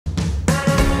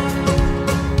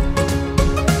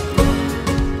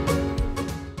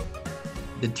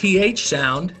The TH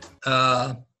sound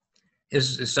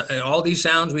is all these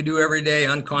sounds we do every day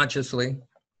unconsciously.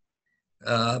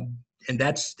 And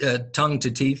that's tongue to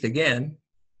teeth again.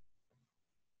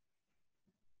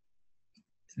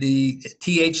 The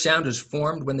TH sound is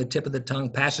formed when the tip of the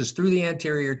tongue passes through the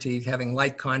anterior teeth, having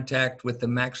light contact with the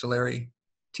maxillary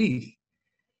teeth.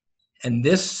 And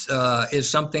this is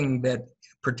something that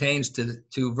pertains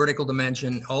to vertical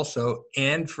dimension also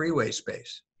and freeway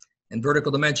space. And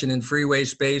vertical dimension and freeway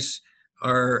space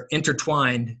are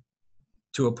intertwined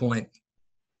to a point.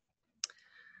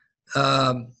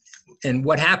 And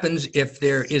what happens if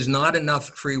there is not enough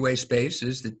freeway space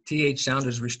is the TH sound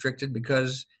is restricted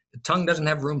because the tongue doesn't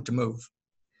have room to move.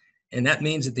 And that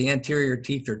means that the anterior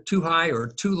teeth are too high or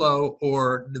too low,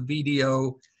 or the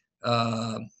VDO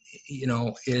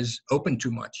is open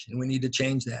too much, and we need to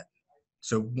change that.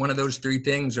 So one of those three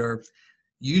things are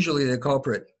usually the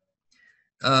culprit.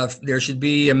 There should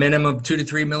be a minimum of 2 to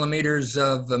 3 millimeters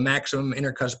of maximum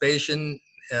intercuspation,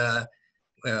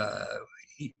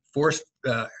 forced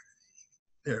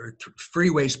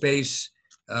freeway space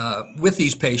with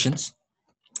these patients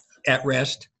at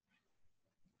rest.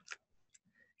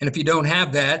 And if you don't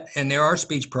have that, and there are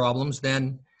speech problems,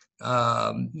 then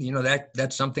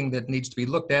that's something that needs to be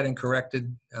looked at and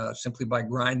corrected simply by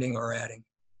grinding or adding.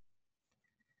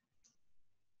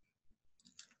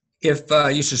 If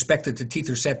you suspect that the teeth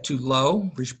are set too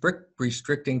low,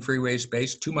 restricting freeway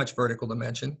space, too much vertical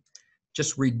dimension,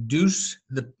 just reduce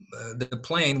the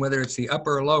plane, whether it's the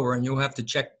upper or lower, and you'll have to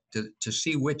check to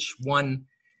see which one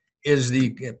is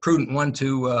the prudent one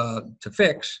to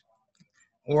fix.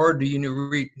 Or do you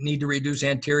need to reduce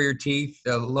anterior teeth,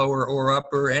 lower or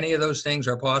upper? Any of those things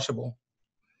are possible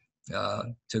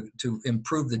to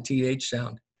improve the TH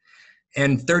sound.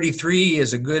 And 33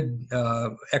 is a good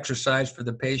exercise for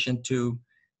the patient to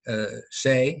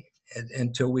say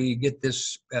until we get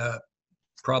this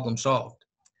problem solved.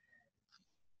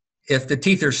 If the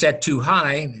teeth are set too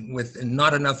high with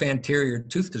not enough anterior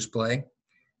tooth display,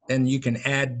 then you can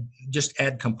just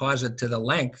add composite to the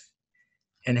length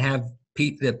and have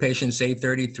the patient say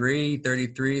 33,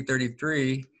 33,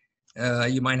 33.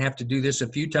 You might have to do this a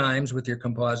few times with your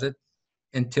composite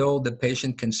until the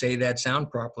patient can say that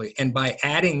sound properly. And by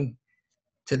adding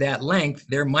to that length,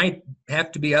 there might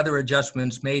have to be other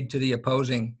adjustments made to the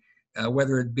opposing,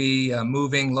 whether it be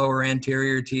moving lower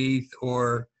anterior teeth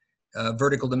or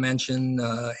vertical dimension.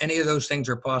 Any of those things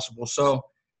are possible. So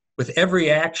with every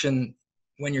action,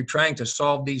 when you're trying to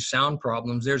solve these sound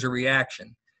problems, there's a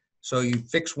reaction. So you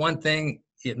fix one thing,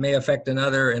 it may affect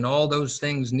another, and all those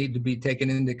things need to be taken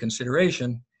into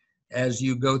consideration as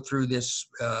you go through this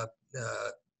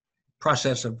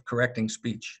process of correcting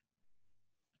speech.